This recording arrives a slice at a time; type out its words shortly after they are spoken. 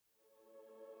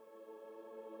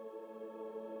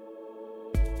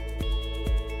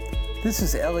This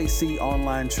is LEC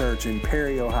Online Church in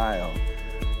Perry, Ohio.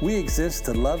 We exist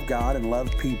to love God and love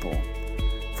people.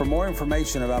 For more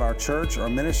information about our church or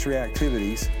ministry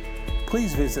activities,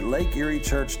 please visit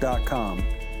lakeeriechurch.com.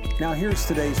 Now here's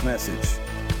today's message.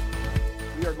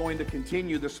 We are going to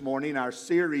continue this morning our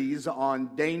series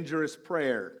on dangerous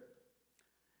prayer.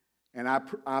 And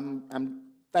I'm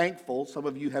thankful some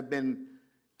of you have been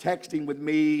texting with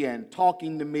me and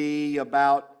talking to me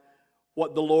about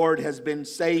what the Lord has been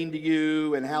saying to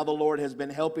you and how the Lord has been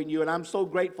helping you. And I'm so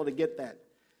grateful to get that.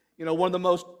 You know, one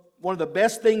of the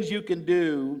best things you can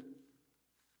do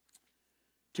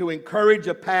to encourage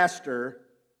a pastor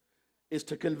is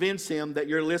to convince him that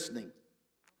you're listening.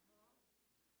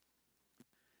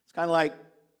 It's kind of like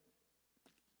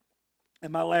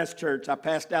in my last church, I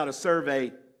passed out a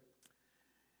survey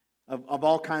of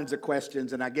all kinds of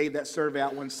questions, and I gave that survey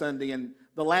out one Sunday, and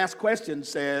the last question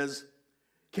says,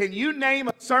 can you name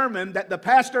a sermon that the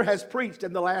pastor has preached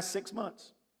in the last 6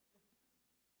 months?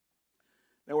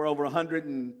 There were over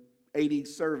 180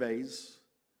 surveys,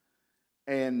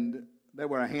 and there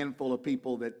were a handful of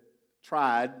people that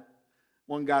tried.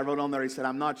 One guy wrote on there, he said,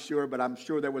 I'm not sure, but I'm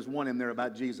sure there was one in there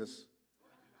about Jesus.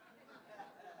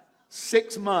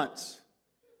 6 months.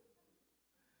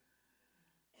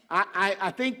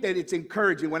 I think that it's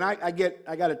encouraging. When I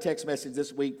got a text message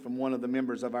this week from one of the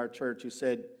members of our church who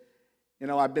said, you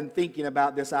know, I've been thinking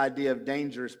about this idea of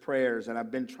dangerous prayers, and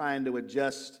I've been trying to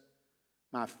adjust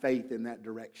my faith in that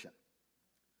direction.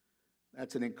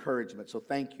 That's an encouragement. So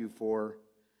thank you for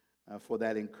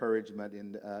that encouragement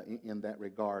in that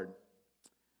regard.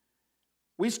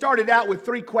 We started out with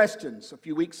 3 questions a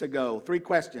few weeks ago. 3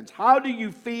 questions. How do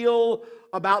you feel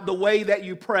about the way that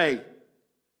you pray?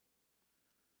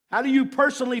 How do you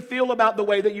personally feel about the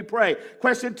way that you pray?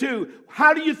 Question 2,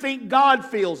 how do you think God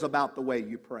feels about the way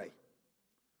you pray?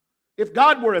 If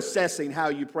God were assessing how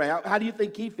you pray, how do you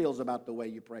think He feels about the way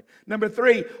you pray? Number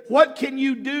 3, what can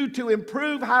you do to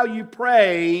improve how you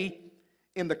pray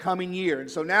in the coming year? And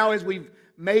so now as we've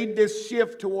made this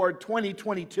shift toward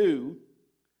 2022,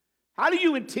 how do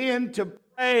you intend to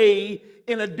pray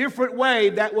in a different way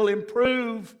that will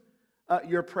improve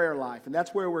your prayer life? And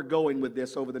that's where we're going with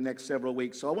this over the next several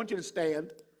weeks. So I want you to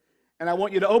stand, and I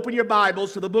want you to open your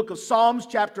Bibles to the book of Psalms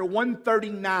chapter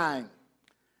 139.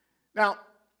 Now,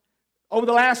 over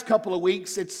the last couple of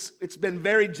weeks, it's been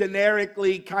very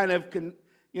generically kind of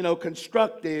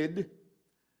constructed.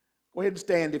 Go ahead and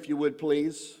stand if you would,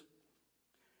 please.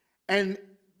 And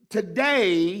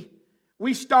today,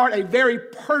 we start a very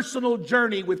personal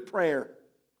journey with prayer.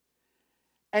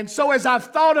 And so as I've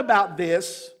thought about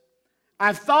this,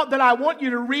 I've thought that I want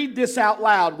you to read this out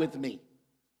loud with me.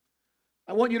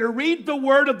 I want you to read the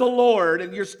word of the Lord,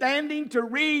 and you're standing to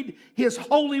read His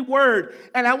holy word.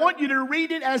 And I want you to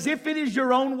read it as if it is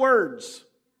your own words.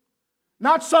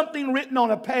 Not something written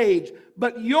on a page,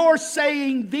 but you're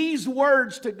saying these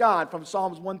words to God from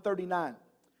Psalms 139.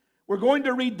 We're going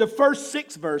to read the first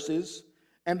 6 verses,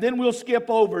 and then we'll skip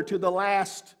over to the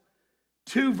last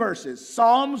 2 verses.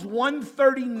 Psalms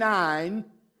 139,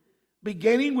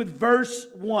 beginning with verse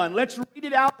 1. Let's read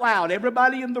it out loud,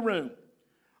 everybody in the room.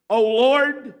 O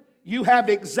Lord, you have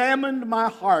examined my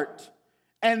heart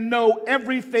and know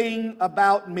everything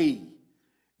about me.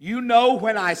 You know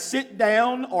when I sit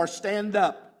down or stand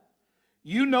up.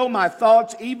 You know my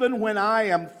thoughts even when I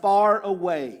am far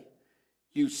away.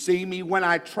 You see me when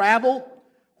I travel,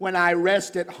 when I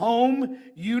rest at home.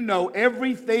 You know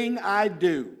everything I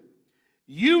do.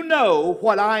 You know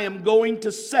what I am going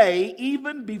to say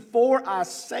even before I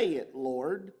say it,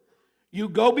 Lord. You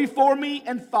go before me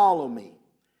and follow me.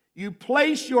 You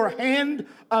place your hand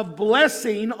of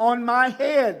blessing on my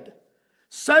head.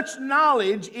 Such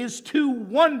knowledge is too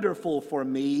wonderful for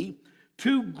me,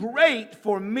 too great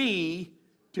for me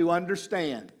to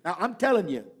understand. Now, I'm telling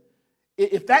you,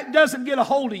 if that doesn't get a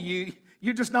hold of you,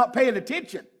 you're just not paying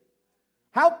attention.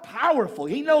 How powerful.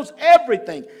 He knows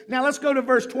everything. Now, let's go to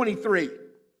verse 23.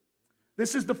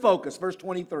 This is the focus, verse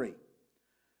 23.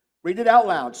 Read it out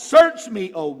loud. Search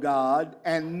me, O God,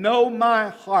 and know my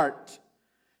heart.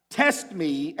 Test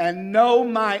me and know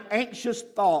my anxious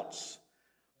thoughts.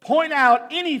 Point out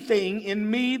anything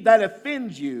in me that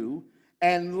offends you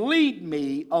and lead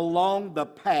me along the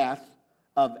path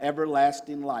of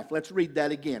everlasting life. Let's read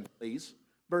that again, please.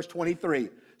 Verse 23.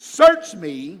 Search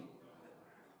me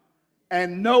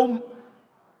and know,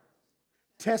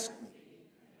 test me.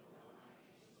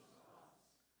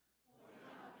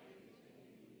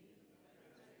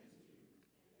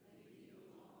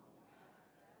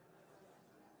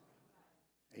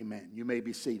 Amen. You may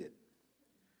be seated.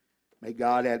 May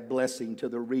God add blessing to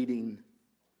the reading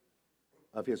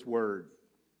of His Word.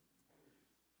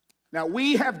 Now,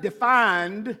 we have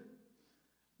defined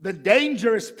the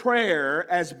dangerous prayer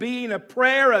as being a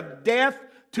prayer of death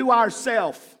to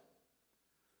ourself,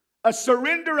 a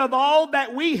surrender of all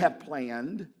that we have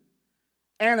planned,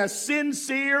 and a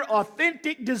sincere,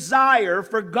 authentic desire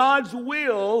for God's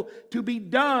will to be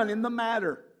done in the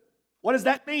matter. What does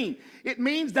that mean? It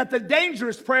means that the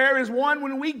dangerous prayer is one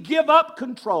when we give up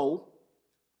control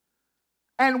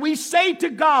and we say to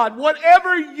God,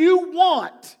 whatever you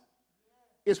want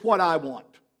is what I want.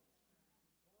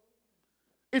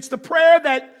 It's the prayer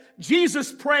that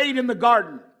Jesus prayed in the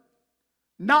garden.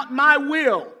 Not my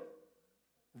will,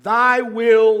 thy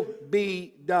will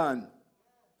be done.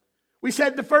 We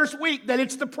said the first week that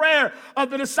it's the prayer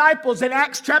of the disciples in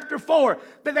Acts chapter 4,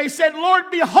 that they said, Lord,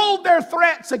 behold their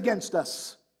threats against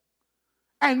us,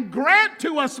 and grant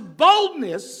to us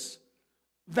boldness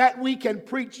that we can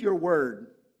preach your word.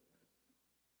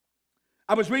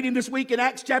 I was reading this week in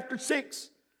Acts chapter 6,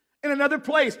 in another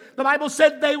place, the Bible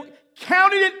said they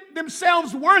counted it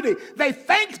themselves worthy. They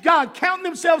thanked God, counting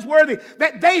themselves worthy,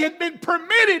 that they had been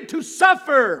permitted to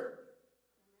suffer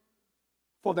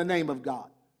for the name of God.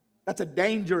 That's a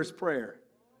dangerous prayer.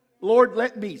 Lord,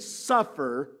 let me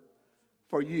suffer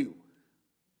for you.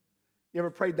 You ever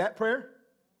prayed that prayer?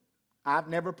 I've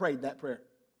never prayed that prayer.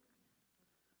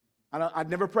 I've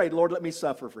never prayed, Lord, let me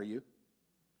suffer for you.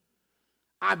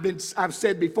 I've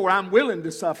said before, I'm willing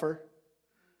to suffer,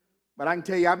 but I can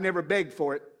tell you, I've never begged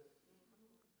for it.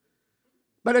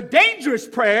 But a dangerous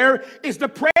prayer is the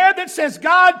prayer that says,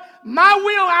 God, my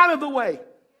will out of the way.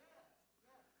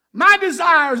 My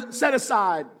desires set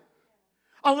aside.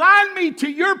 Align me to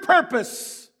your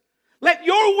purpose. Let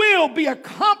your will be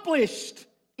accomplished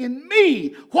in me,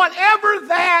 whatever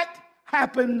that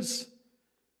happens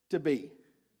to be.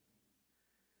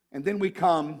 And then we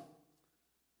come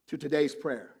to today's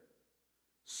prayer.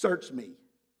 Search me,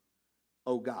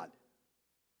 O God.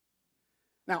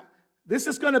 Now, this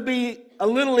is going to be a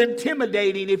little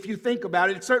intimidating if you think about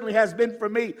it. It certainly has been for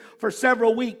me for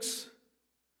several weeks.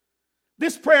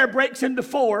 This prayer breaks into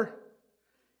 4.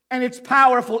 And it's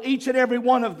powerful, each and every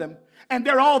one of them. And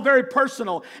they're all very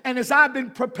personal. And as I've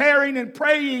been preparing and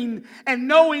praying and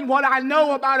knowing what I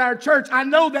know about our church, I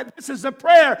know that this is a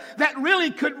prayer that really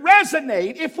could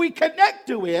resonate if we connect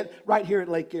to it right here at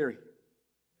Lake Erie.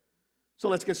 So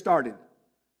let's get started.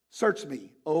 Search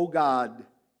me, O God,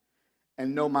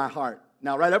 and know my heart.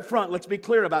 Now, right up front, let's be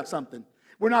clear about something.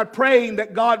 We're not praying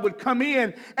that God would come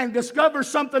in and discover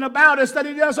something about us that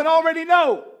he doesn't already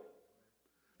know.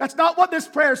 That's not what this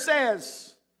prayer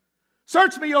says.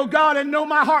 Search me, O God, and know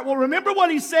my heart. Well, remember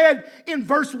what he said in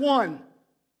verse 1.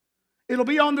 It'll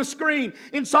be on the screen.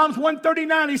 In Psalms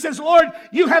 139, he says, Lord,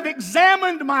 you have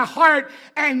examined my heart,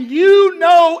 and you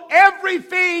know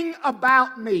everything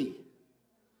about me.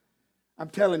 I'm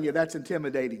telling you, that's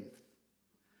intimidating.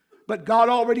 But God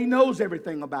already knows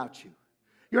everything about you.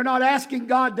 You're not asking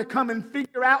God to come and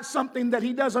figure out something that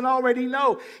he doesn't already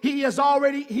know. He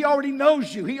already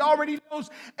knows you. He already knows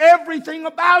everything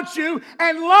about you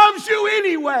and loves you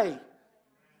anyway.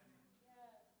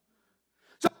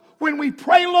 So when we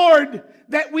pray, Lord,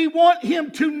 that we want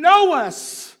him to know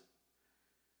us,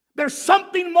 there's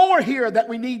something more here that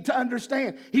we need to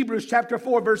understand. Hebrews chapter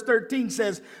 4 verse 13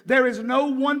 says, there is no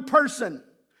one person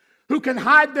who can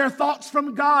hide their thoughts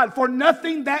from God, for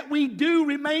nothing that we do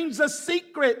remains a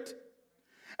secret,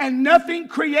 and nothing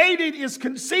created is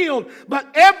concealed, but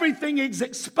everything is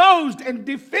exposed and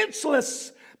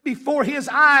defenseless before his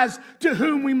eyes, to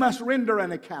whom we must render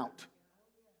an account.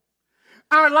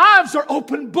 Our lives are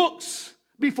open books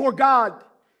before God.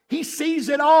 He sees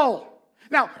it all.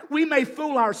 Now, we may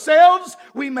fool ourselves,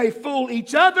 we may fool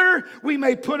each other, we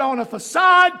may put on a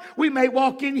facade, we may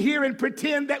walk in here and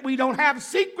pretend that we don't have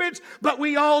secrets, but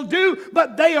we all do,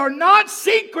 but they are not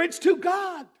secrets to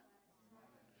God.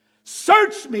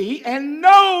 Search me and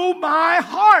know my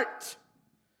heart.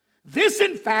 This,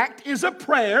 in fact, is a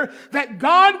prayer that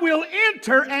God will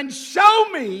enter and show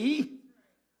me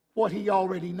what he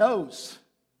already knows.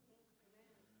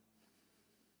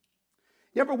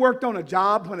 You ever worked on a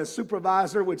job when a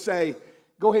supervisor would say,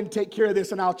 go ahead and take care of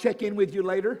this and I'll check in with you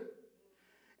later?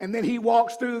 And then he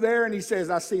walks through there and he says,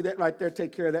 I see that right there,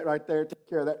 take care of that right there, take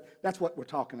care of that. That's what we're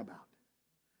talking about.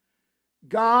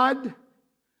 God,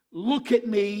 look at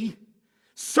me,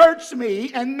 search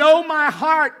me, and know my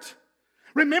heart.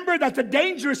 Remember that the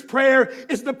dangerous prayer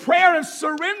is the prayer of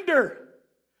surrender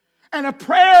and a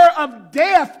prayer of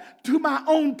death to my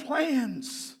own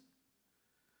plans.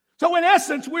 So in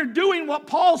essence, we're doing what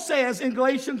Paul says in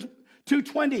Galatians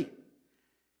 2:20.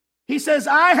 He says,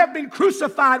 I have been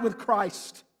crucified with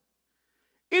Christ.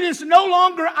 It is no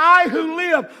longer I who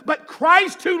live, but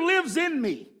Christ who lives in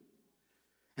me.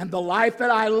 And the life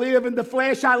that I live in the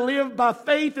flesh, I live by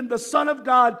faith in the Son of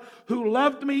God who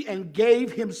loved me and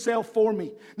gave himself for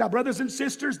me. Now, brothers and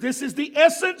sisters, this is the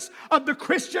essence of the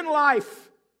Christian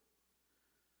life.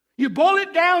 You boil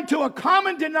it down to a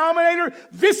common denominator.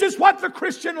 This is what the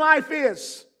Christian life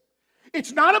is.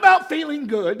 It's not about feeling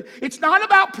good. It's not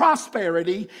about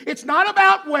prosperity. It's not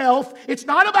about wealth. It's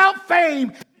not about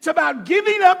fame. It's about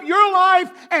giving up your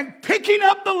life and picking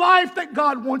up the life that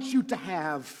God wants you to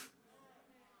have.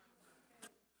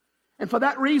 And for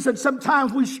that reason,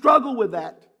 sometimes we struggle with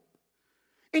that.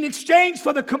 In exchange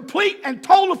for the complete and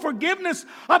total forgiveness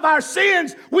of our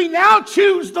sins, we now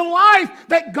choose the life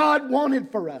that God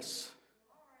wanted for us.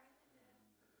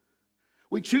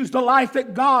 We choose the life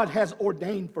that God has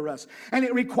ordained for us. And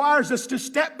it requires us to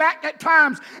step back at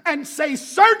times and say,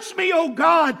 search me, O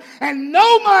God, and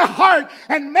know my heart,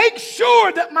 and make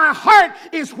sure that my heart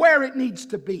is where it needs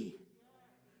to be.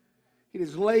 It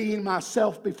is laying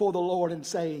myself before the Lord and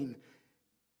saying,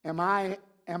 Am I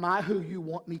who you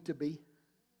want me to be?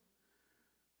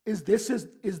 Is this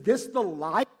the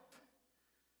life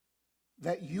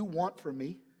that you want for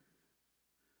me?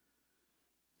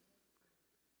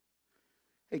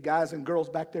 Hey, guys and girls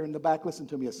back there in the back, listen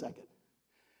to me a second.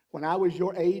 When I was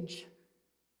your age,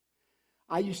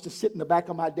 I used to sit in the back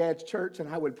of my dad's church and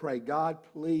I would pray, God,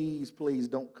 please, please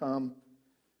don't come.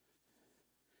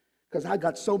 Because I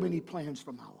got so many plans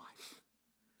for my life.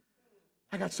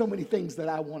 I got so many things that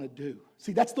I want to do.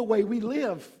 See, that's the way we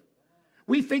live.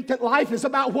 We think that life is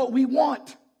about what we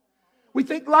want. We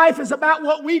think life is about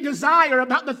what we desire,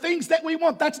 about the things that we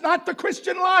want. That's not the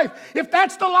Christian life. If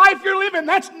that's the life you're living,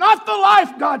 that's not the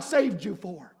life God saved you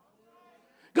for.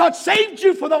 God saved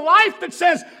you for the life that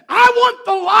says, I want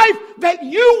the life that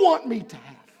you want me to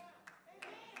have.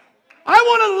 I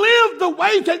want to live the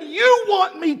way that you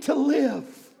want me to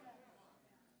live.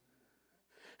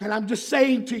 And I'm just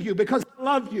saying to you, because I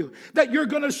love you, that you're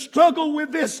going to struggle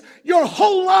with this your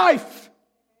whole life.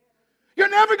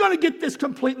 You're never going to get this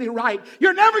completely right.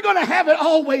 You're never going to have it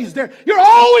always there. You're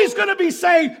always going to be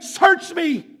saying, search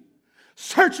me.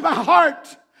 Search my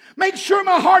heart. Make sure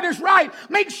my heart is right.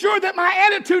 Make sure that my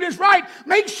attitude is right.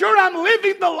 Make sure I'm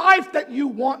living the life that you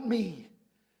want me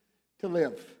to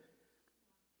live.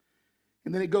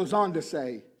 And then it goes on to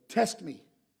say, test me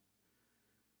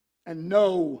and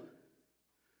know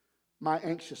my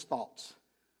anxious thoughts.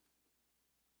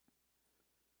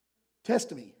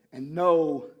 Test me and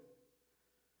know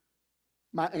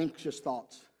my anxious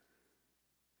thoughts.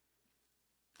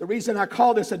 The reason I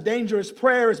call this a dangerous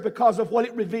prayer is because of what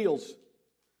it reveals.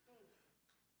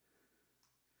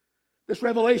 This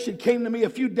revelation came to me a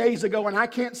few days ago and I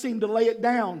can't seem to lay it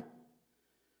down.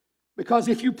 Because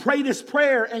if you pray this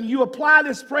prayer and you apply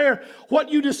this prayer,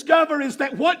 what you discover is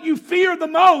that what you fear the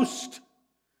most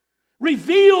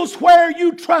reveals where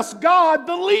you trust God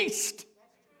the least.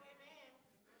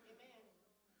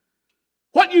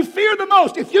 What you fear the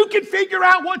most, if you can figure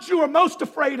out what you are most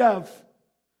afraid of.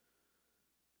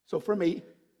 So for me,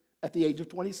 at the age of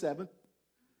 27,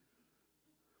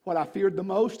 what I feared the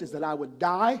most is that I would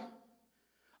die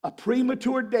a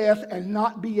premature death and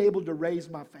not be able to raise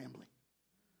my family.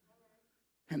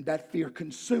 And that fear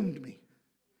consumed me.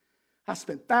 I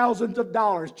spent thousands of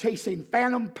dollars chasing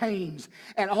phantom pains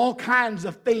and all kinds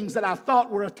of things that I thought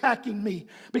were attacking me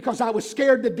because I was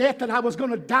scared to death that I was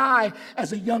going to die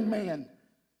as a young man.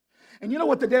 And you know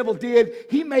what the devil did?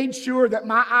 He made sure that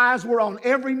my eyes were on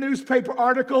every newspaper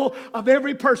article of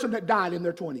every person that died in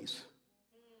their 20s.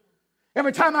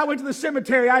 Every time I went to the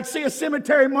cemetery, I'd see a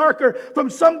cemetery marker from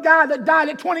some guy that died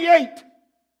at 28.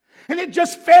 And it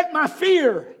just fed my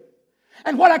fear.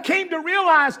 And what I came to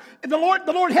realize, the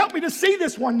Lord helped me to see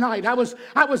this one night. I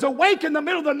was awake in the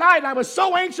middle of the night. I was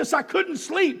so anxious I couldn't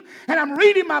sleep. And I'm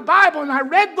reading my Bible and I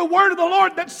read the word of the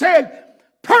Lord that said,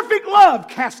 perfect love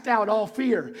casts out all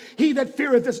fear. He that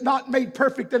feareth is not made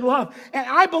perfect in love. And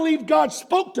I believe God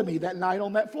spoke to me that night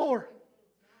on that floor.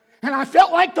 And I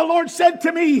felt like the Lord said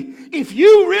to me, if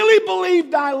you really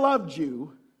believed I loved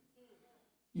you,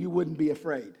 you wouldn't be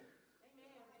afraid.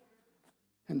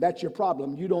 And that's your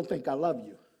problem. You don't think I love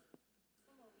you.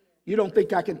 You don't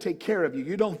think I can take care of you.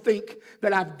 You don't think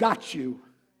that I've got you.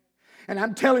 And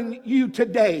I'm telling you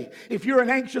today, if you're an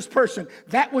anxious person,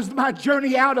 that was my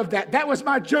journey out of that. That was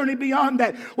my journey beyond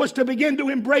that, was to begin to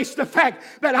embrace the fact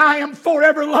that I am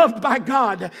forever loved by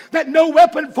God, that no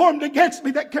weapon formed against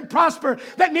me that can prosper,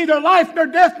 that neither life nor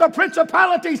death nor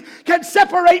principalities can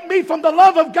separate me from the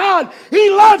love of God.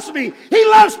 He loves me. He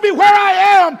loves me where I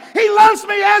am. He loves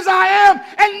me as I am,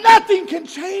 and nothing can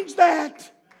change that.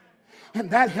 And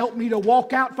that helped me to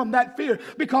walk out from that fear,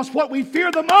 because what we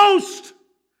fear the most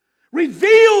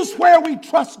reveals where we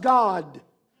trust God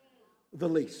the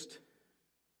least.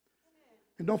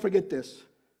 And don't forget this.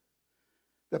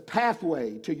 The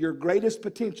pathway to your greatest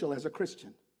potential as a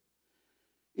Christian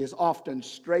is often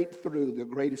straight through the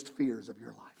greatest fears of your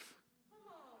life.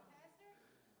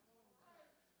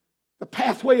 The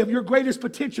pathway of your greatest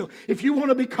potential. If you want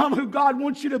to become who God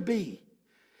wants you to be,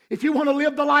 if you want to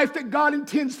live the life that God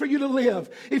intends for you to live,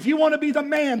 if you want to be the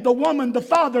man, the woman, the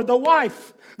father, the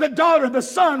wife, the daughter, the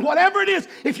son, whatever it is,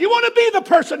 if you want to be the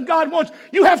person God wants,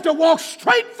 you have to walk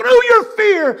straight through your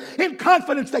fear in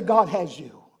confidence that God has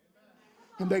you.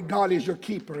 And that God is your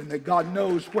keeper and that God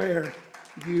knows where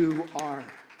you are.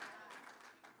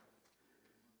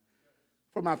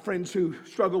 For my friends who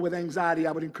struggle with anxiety,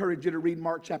 I would encourage you to read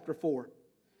Mark chapter 4.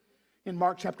 In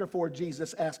Mark chapter 4,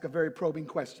 Jesus asked a very probing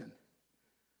question.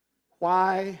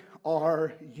 Why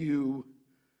are you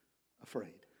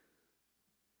afraid?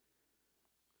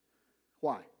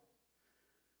 Why?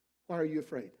 Why are you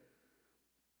afraid?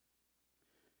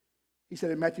 He said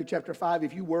in Matthew chapter 5,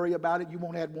 if you worry about it, you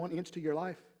won't add 1 inch to your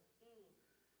life.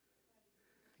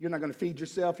 You're not going to feed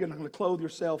yourself. You're not going to clothe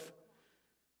yourself.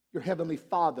 Your heavenly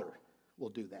Father will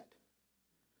do that.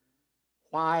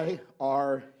 Why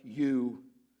are you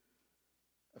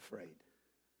afraid?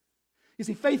 You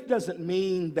see, faith doesn't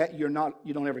mean that you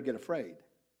don't ever get afraid.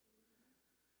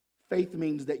 Faith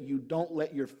means that you don't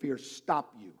let your fear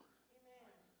stop you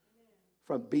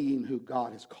from being who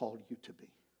God has called you to be.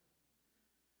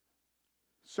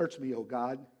 Search me, O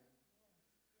God.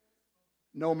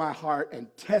 Know my heart and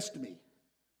test me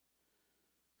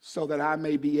so that I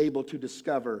may be able to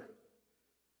discover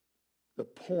the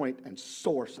point and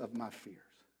source of my fears.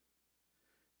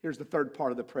 Here's the third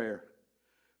part of the prayer.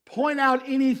 Point out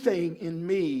anything in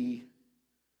me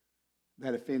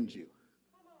that offends you.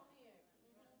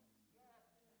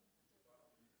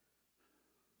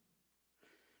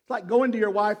 It's like going to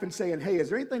your wife and saying, hey, is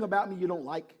there anything about me you don't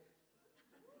like?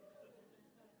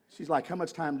 She's like, how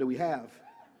much time do we have?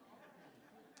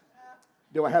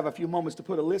 Do I have a few moments to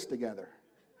put a list together?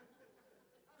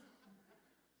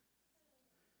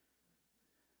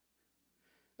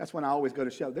 That's when I always go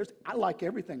to Shelley. I like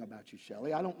everything about you,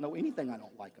 Shelley. I don't know anything I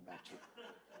don't like about you.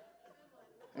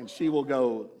 And she will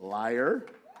go, liar.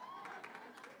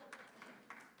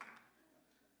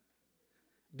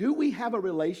 Do we have a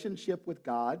relationship with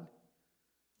God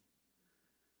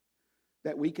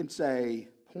that we can say,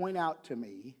 point out to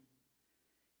me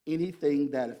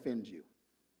anything that offends you?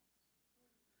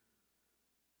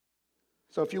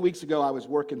 So a few weeks ago, I was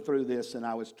working through this and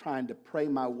I was trying to pray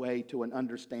my way to an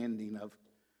understanding of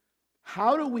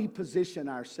how do we position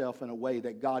ourselves in a way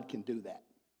that God can do that?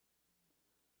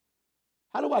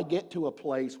 How do I get to a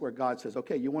place where God says,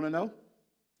 okay, you want to know?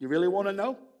 You really want to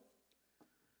know?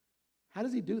 How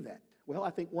does he do that? Well,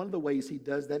 I think one of the ways he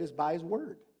does that is by his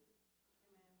word.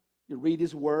 You read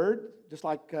his word, just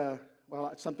like,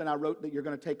 it's something I wrote that you're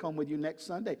going to take home with you next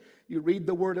Sunday. You read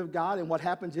the word of God, and what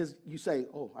happens is you say,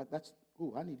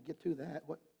 I need to get to that.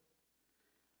 What?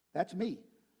 That's me.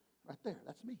 Right there,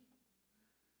 that's me.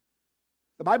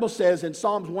 The Bible says in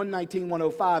Psalms 119,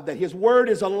 105 that his word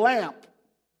is a lamp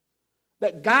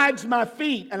that guides my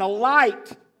feet and a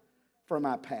light for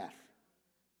my path.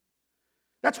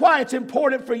 That's why it's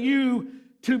important for you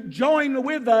to join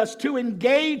with us, to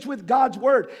engage with God's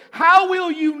word. How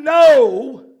will you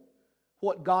know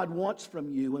what God wants from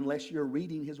you unless you're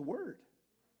reading his word?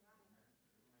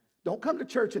 Don't come to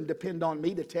church and depend on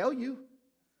me to tell you.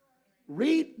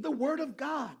 Read the word of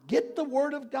God. Get the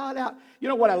word of God out. You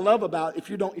know what I love about, if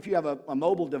you have a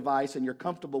mobile device and you're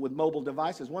comfortable with mobile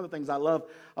devices, one of the things I love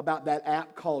about that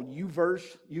app called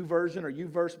YouVersion or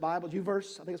YouVerse Bible,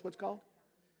 YouVerse, I think that's what it's called.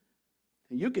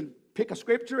 And you can pick a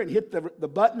scripture and hit the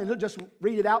button and it'll just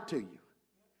read it out to you.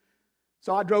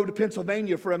 So I drove to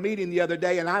Pennsylvania for a meeting the other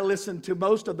day and I listened to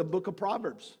most of the book of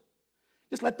Proverbs.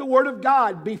 Just let the word of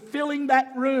God be filling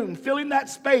that room, filling that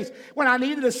space. When I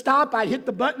needed to stop, I'd hit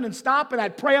the button and stop, and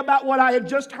I'd pray about what I had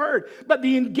just heard. But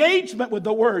the engagement with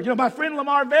the word. My friend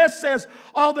Lamar Vest says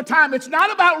all the time, it's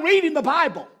not about reading the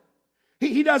Bible.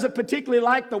 He doesn't particularly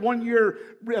like the one-year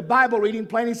Bible reading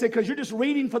plan. He said, because you're just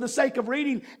reading for the sake of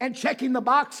reading and checking the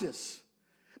boxes.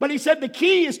 But he said the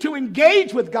key is to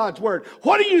engage with God's word.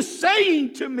 What are you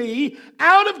saying to me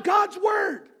out of God's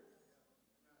word?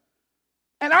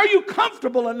 And are you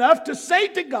comfortable enough to say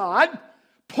to God,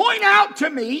 point out to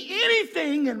me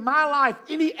anything in my life,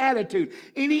 any attitude,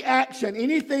 any action,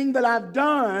 anything that I've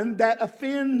done that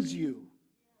offends you?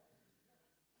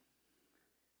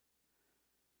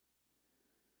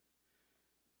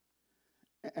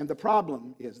 And the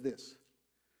problem is this.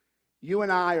 You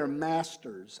and I are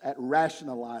masters at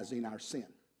rationalizing our sin.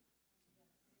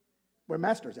 We're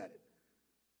masters at it.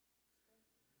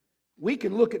 we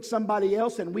can look at somebody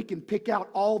else and we can pick out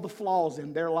all the flaws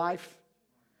in their life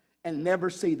and never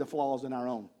see the flaws in our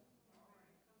own.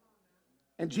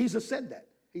 And Jesus said that.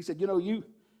 He said, you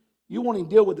won't even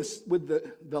deal with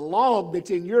the log that's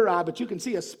in your eye, but you can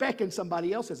see a speck in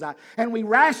somebody else's eye. And we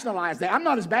rationalize that. I'm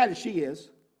not as bad as she is.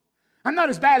 I'm not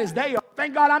as bad as they are.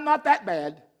 Thank God I'm not that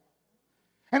bad.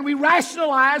 And we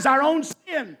rationalize our own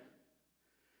sin.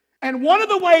 And one of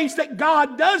the ways that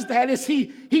God does that is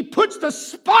He puts the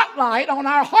spotlight on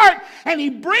our heart and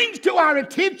He brings to our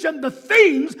attention the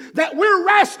things that we're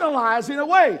rationalizing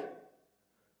away.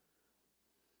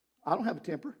 I don't have a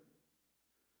temper.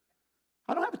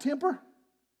 I don't have a temper.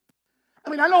 I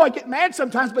mean, I know I get mad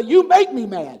sometimes, but you make me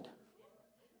mad.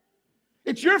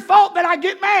 It's your fault that I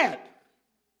get mad.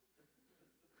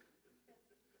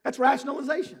 That's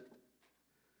rationalization.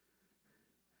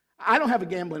 I don't have a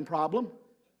gambling problem.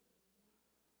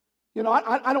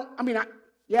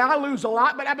 I lose a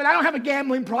lot, but I don't have a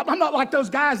gambling problem. I'm not like those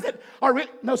guys that are,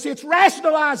 it's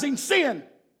rationalizing sin.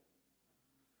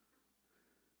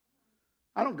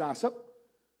 I don't gossip.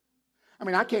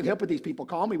 I can't help it these people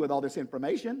call me with all this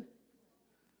information.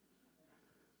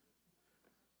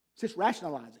 It's just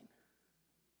rationalizing.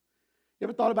 You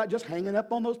ever thought about just hanging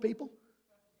up on those people?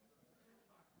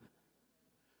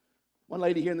 One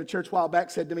lady here in the church a while back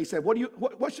said to me,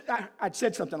 I'd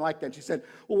said something like that. She said,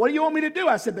 well, what do you want me to do?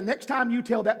 I said, the next time you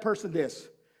tell that person this,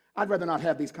 I'd rather not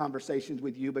have these conversations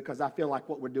with you because I feel like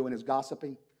what we're doing is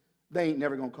gossiping. They ain't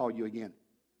never going to call you again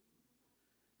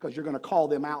because you're going to call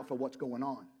them out for what's going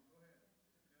on.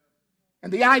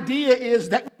 And the idea is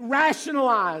that we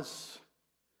rationalize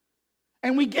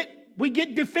and we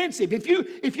get defensive. If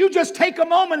you just take a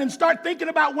moment and start thinking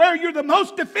about where you're the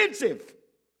most defensive.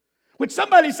 When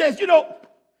somebody says, you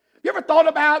ever thought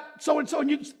about so-and-so, and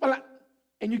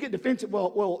you get defensive,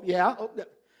 well, yeah,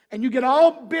 and you get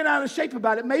all bent out of shape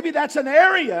about it, maybe that's an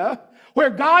area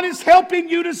where God is helping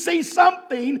you to see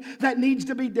something that needs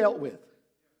to be dealt with.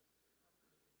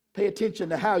 Pay attention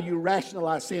to how you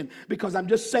rationalize sin, because I'm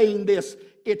just saying this,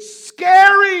 it's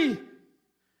scary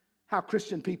how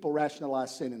Christian people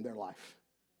rationalize sin in their life.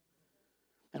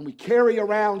 And we carry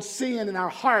around sin in our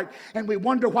heart, and we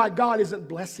wonder why God isn't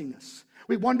blessing us.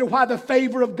 We wonder why the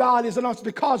favor of God isn't on us,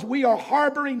 because we are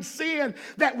harboring sin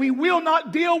that we will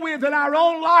not deal with in our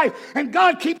own life. And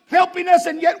God keeps helping us,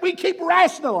 and yet we keep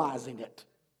rationalizing it.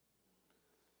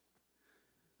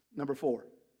 Number 4,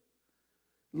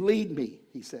 lead me,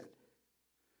 he said,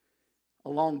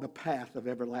 along the path of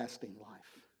everlasting life.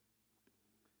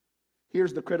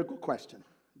 Here's the critical question.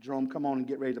 Jerome, come on and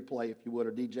get ready to play if you would,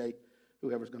 or DJ.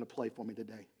 Whoever's going to play for me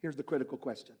today. Here's the critical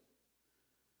question.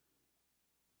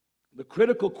 The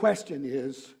critical question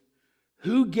is,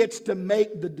 who gets to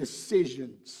make the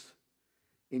decisions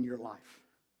in your life?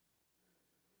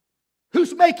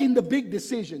 Who's making the big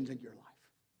decisions in your life?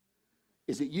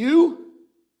 Is it you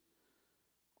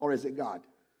or is it God?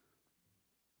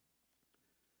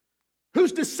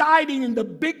 Who's deciding in the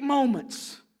big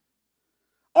moments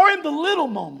or in the little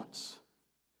moments?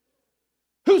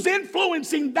 Who's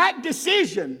influencing that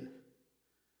decision?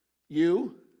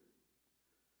 You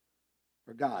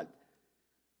or God?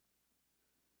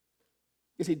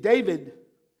 You see, David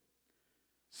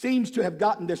seems to have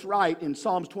gotten this right in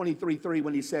Psalms 23:3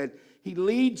 when he said, He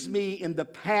leads me in the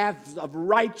paths of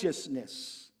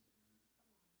righteousness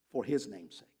for His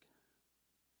name's sake.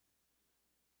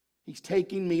 He's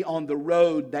taking me on the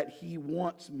road that He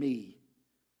wants me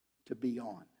to be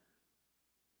on.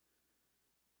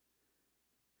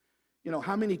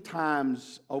 How many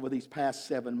times over these past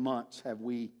 7 months have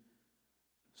we,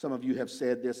 some of you have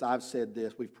said this, I've said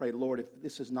this, we've prayed, Lord, if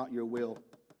this is not your will,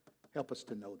 help us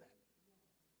to know that.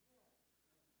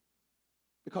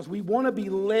 Because we want to be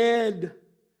led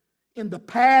in the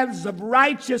paths of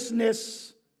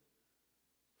righteousness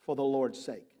for the Lord's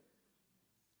sake.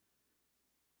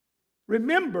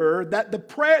 Remember that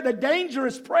the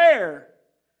dangerous prayer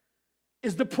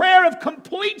is the prayer of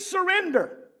complete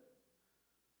surrender.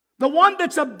 The one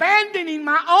that's abandoning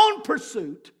my own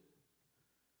pursuit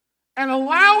and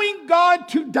allowing God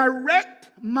to direct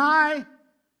my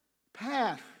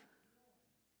path.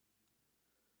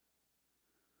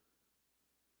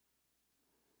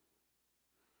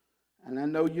 And I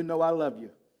know you know I love you.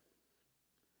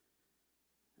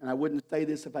 And I wouldn't say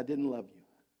this if I didn't love you.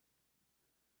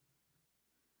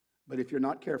 But if you're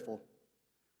not careful,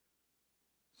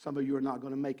 some of you are not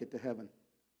going to make it to heaven.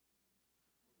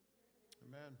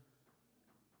 Amen.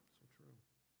 So true.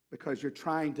 Because you're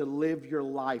trying to live your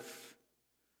life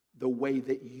the way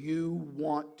that you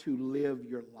want to live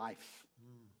your life.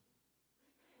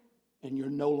 And you're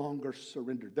no longer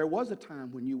surrendered. There was a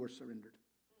time when you were surrendered.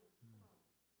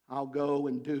 I'll go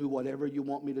and do whatever you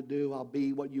want me to do. I'll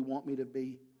be what you want me to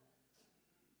be.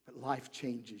 But life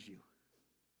changes you.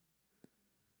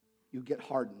 You get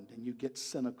hardened and you get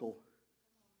cynical.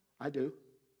 I do.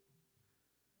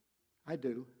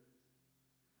 And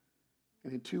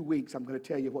in 2 weeks, I'm going to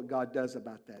tell you what God does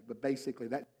about that. But basically,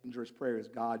 that dangerous prayer is,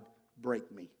 God,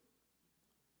 break me.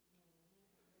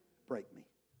 Break me.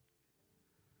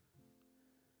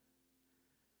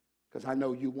 Because I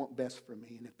know you want best for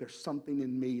me. And if there's something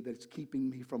in me that's keeping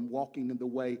me from walking in the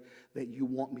way that you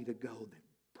want me to go, then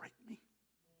break me.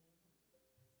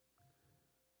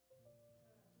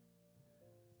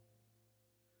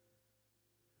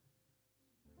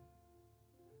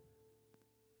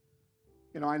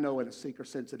 You know, I know in a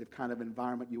seeker-sensitive kind of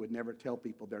environment, you would never tell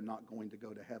people they're not going to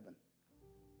go to heaven.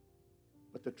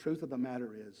 But the truth of the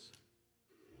matter is,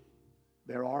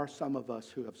 there are some of us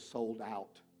who have sold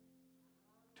out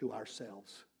to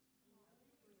ourselves.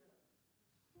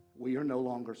 We are no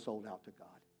longer sold out to God.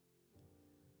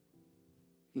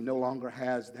 He no longer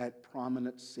has that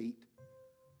prominent seat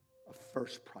of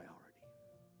first priority.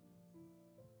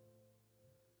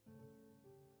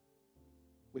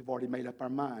 We've already made up our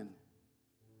mind.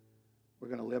 We're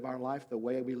going to live our life the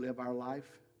way we live our life.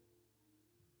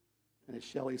 And as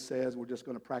Shelley says, we're just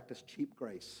going to practice cheap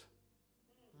grace.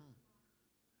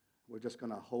 We're just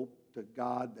going to hope to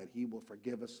God that he will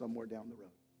forgive us somewhere down the road.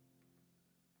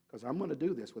 Because I'm going to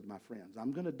do this with my friends.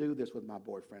 I'm going to do this with my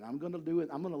boyfriend. I'm going to do it.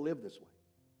 I'm going to live this way.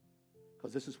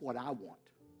 Because this is what I want.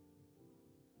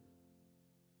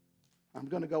 I'm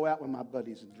going to go out with my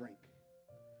buddies and drink.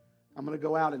 I'm going to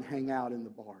go out and hang out in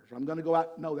the bars. I'm going to go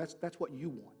out. No, that's what you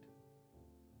want.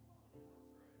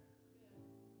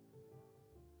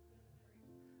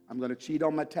 I'm going to cheat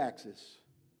on my taxes.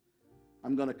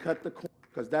 I'm going to cut the corner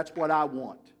because that's what I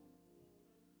want.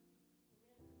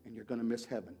 And you're going to miss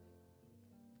heaven.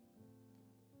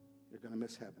 You're going to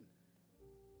miss heaven.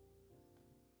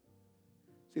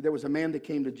 See, there was a man that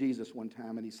came to Jesus one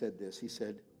time and he said this. He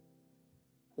said,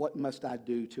 "What must I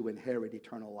do to inherit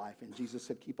eternal life?" And Jesus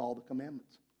said, "Keep all the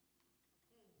commandments."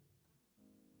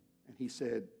 And he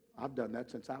said, "I've done that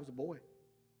since I was a boy.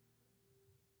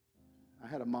 I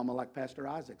had a mama like Pastor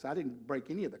Isaac's. I didn't break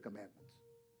any of the commandments."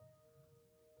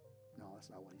 No,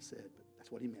 that's not what he said, but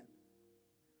that's what he meant.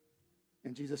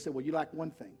 And Jesus said, "Well, you lack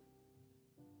one thing.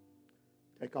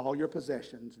 Take all your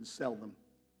possessions and sell them.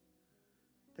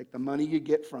 Take the money you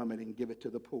get from it and give it to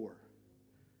the poor."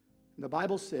 And the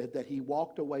Bible said that he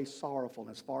walked away sorrowful.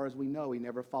 And as far as we know, he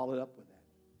never followed up with that.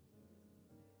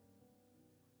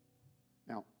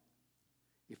 Now,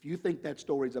 if you think that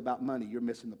story's about money, you're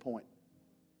missing the point.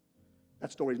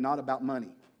 That story's not about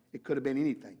money. It could have been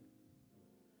anything.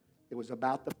 It was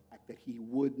about the fact that he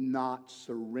would not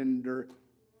surrender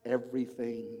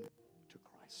everything to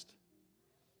Christ.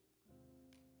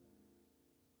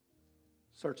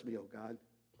 Search me, O God.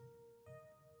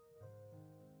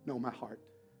 Know my heart.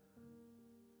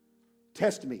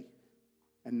 Test me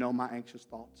and know my anxious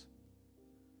thoughts.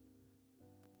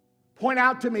 Point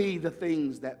out to me the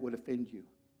things that would offend you.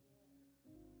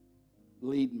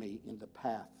 Lead me in the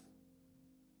path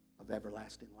of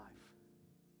everlasting life.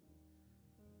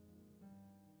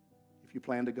 If you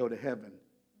plan to go to heaven,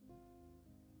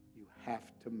 you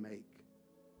have to make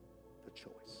the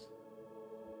choice.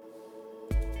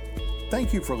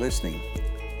 Thank you for listening.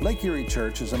 Lake Erie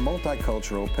Church is a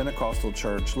multicultural Pentecostal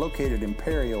church located in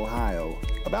Perry, Ohio,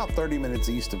 about 30 minutes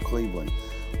east of Cleveland.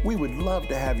 We would love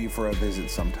to have you for a visit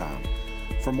sometime.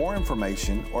 For more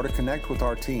information or to connect with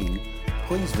our team,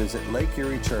 please visit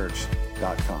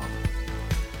lakeeriechurch.com.